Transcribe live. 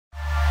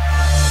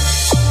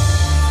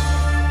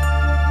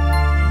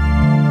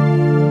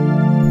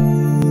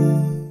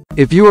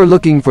If you are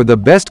looking for the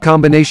best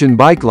combination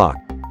bike lock,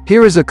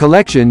 here is a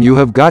collection you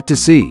have got to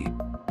see.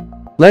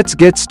 Let's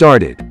get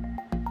started.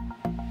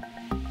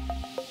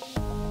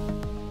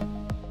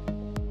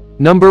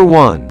 Number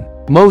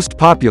 1. Most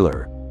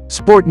popular.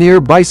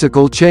 Sportneer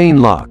Bicycle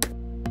Chain Lock.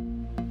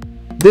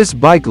 This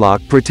bike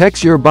lock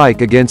protects your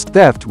bike against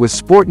theft with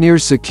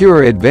Sportneer's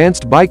secure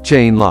advanced bike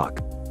chain lock.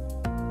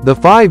 The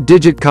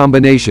 5-digit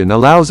combination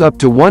allows up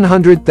to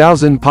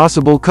 100,000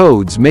 possible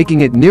codes,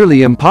 making it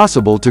nearly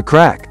impossible to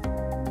crack.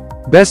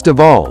 Best of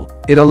all,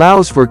 it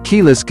allows for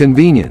keyless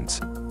convenience.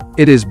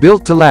 It is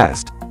built to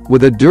last,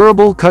 with a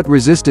durable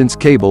cut-resistance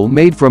cable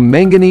made from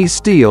manganese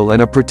steel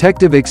and a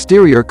protective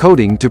exterior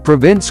coating to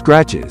prevent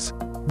scratches.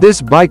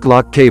 This bike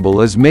lock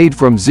cable is made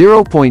from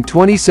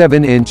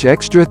 0.27-inch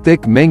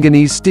extra-thick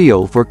manganese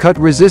steel for cut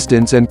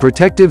resistance and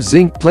protective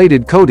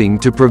zinc-plated coating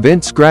to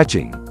prevent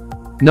scratching.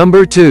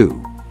 Number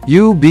 2.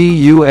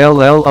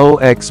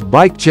 UBULLOX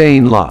Bike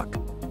Chain Lock.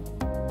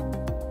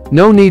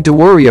 No need to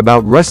worry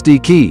about rusty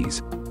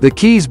keys. The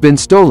key's been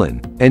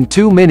stolen, and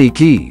too many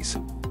keys.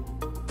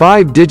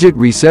 5-digit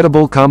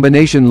resettable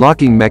combination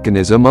locking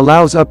mechanism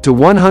allows up to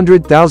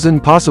 100,000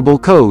 possible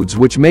codes,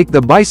 which make the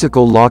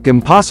bicycle lock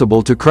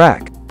impossible to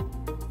crack.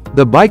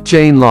 The bike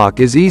chain lock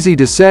is easy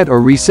to set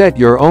or reset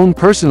your own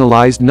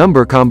personalized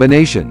number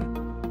combination.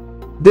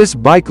 This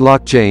bike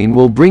lock chain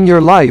will bring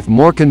your life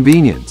more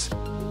convenience.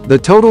 The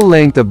total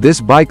length of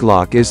this bike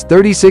lock is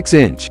 36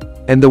 inch,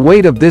 and the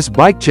weight of this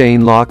bike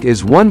chain lock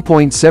is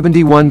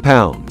 1.71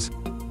 pounds.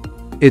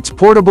 It's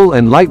portable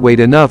and lightweight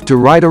enough to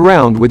ride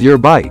around with your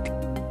bike.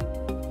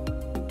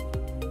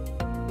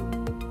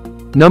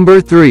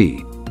 Number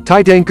 3.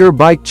 Titanker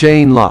Bike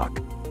Chain Lock.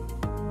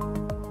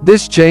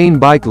 This chain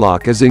bike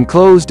lock is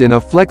enclosed in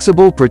a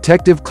flexible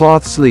protective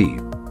cloth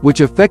sleeve, which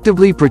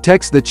effectively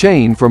protects the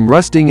chain from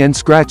rusting and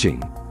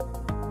scratching.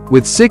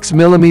 With 6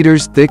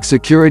 mm thick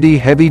security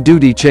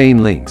heavy-duty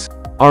chain links,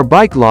 our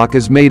bike lock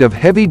is made of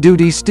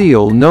heavy-duty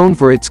steel known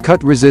for its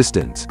cut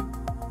resistance.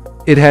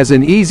 It has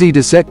an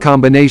easy-to-set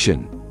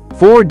combination,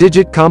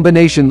 4-digit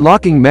combination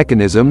locking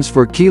mechanisms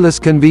for keyless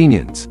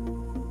convenience.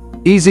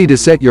 Easy to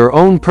set your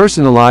own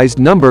personalized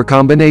number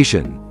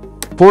combination.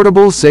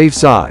 Portable safe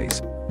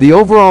size. The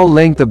overall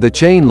length of the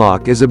chain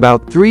lock is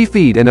about 3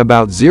 feet and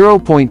about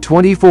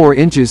 0.24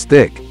 inches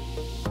thick.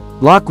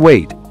 Lock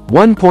weight,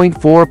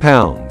 1.4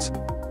 pounds.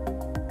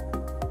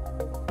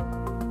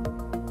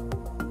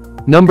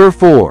 Number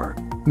 4.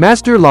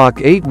 Master Lock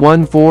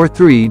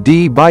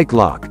 8143D Bike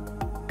Lock.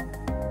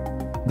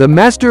 The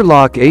Master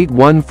Lock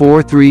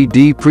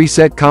 8143D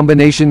preset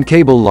combination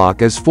cable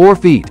lock is 4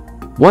 feet,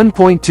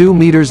 1.2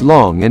 meters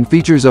long and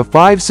features a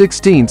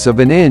 5/16 of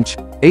an inch,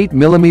 8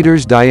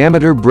 mm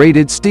diameter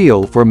braided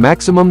steel for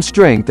maximum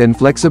strength and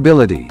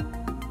flexibility.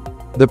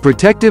 The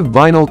protective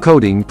vinyl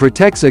coating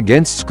protects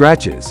against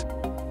scratches.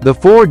 The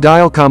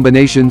 4-dial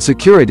combination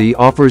security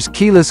offers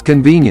keyless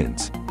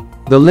convenience.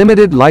 The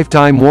limited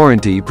lifetime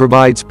warranty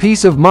provides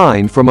peace of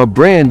mind from a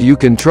brand you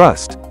can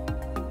trust.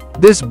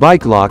 This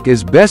bike lock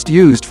is best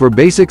used for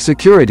basic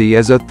security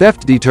as a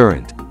theft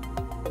deterrent.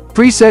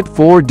 Preset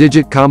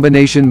 4-digit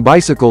combination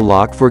bicycle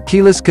lock for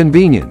keyless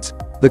convenience.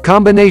 The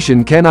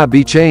combination cannot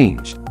be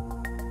changed.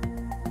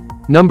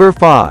 Number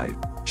 5.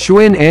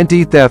 Schwinn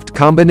Anti-Theft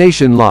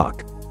Combination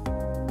Lock.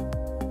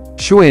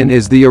 Schwinn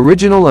is the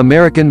original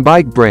American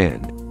bike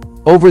brand.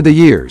 Over the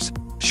years,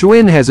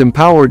 Schwinn has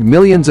empowered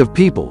millions of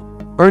people,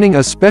 earning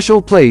a special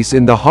place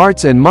in the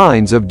hearts and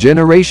minds of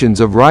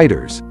generations of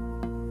riders.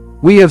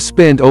 We have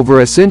spent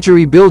over a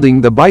century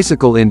building the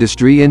bicycle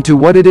industry into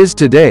what it is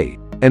today,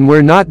 and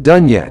we're not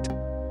done yet.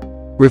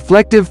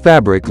 Reflective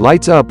fabric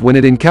lights up when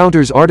it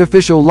encounters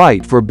artificial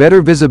light for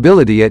better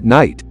visibility at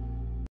night.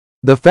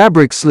 The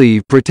fabric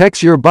sleeve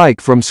protects your bike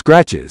from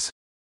scratches.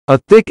 A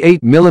thick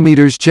 8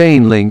 mm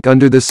chain link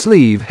under the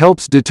sleeve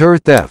helps deter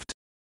theft.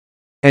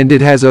 And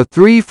it has a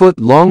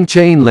 3-foot-long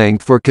chain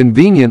length for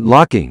convenient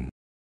locking.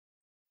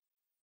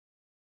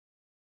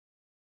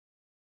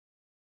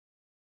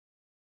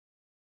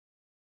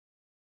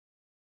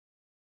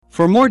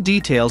 For more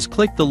details,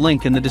 click the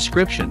link in the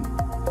description.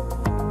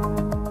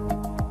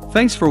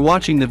 Thanks for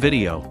watching the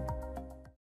video.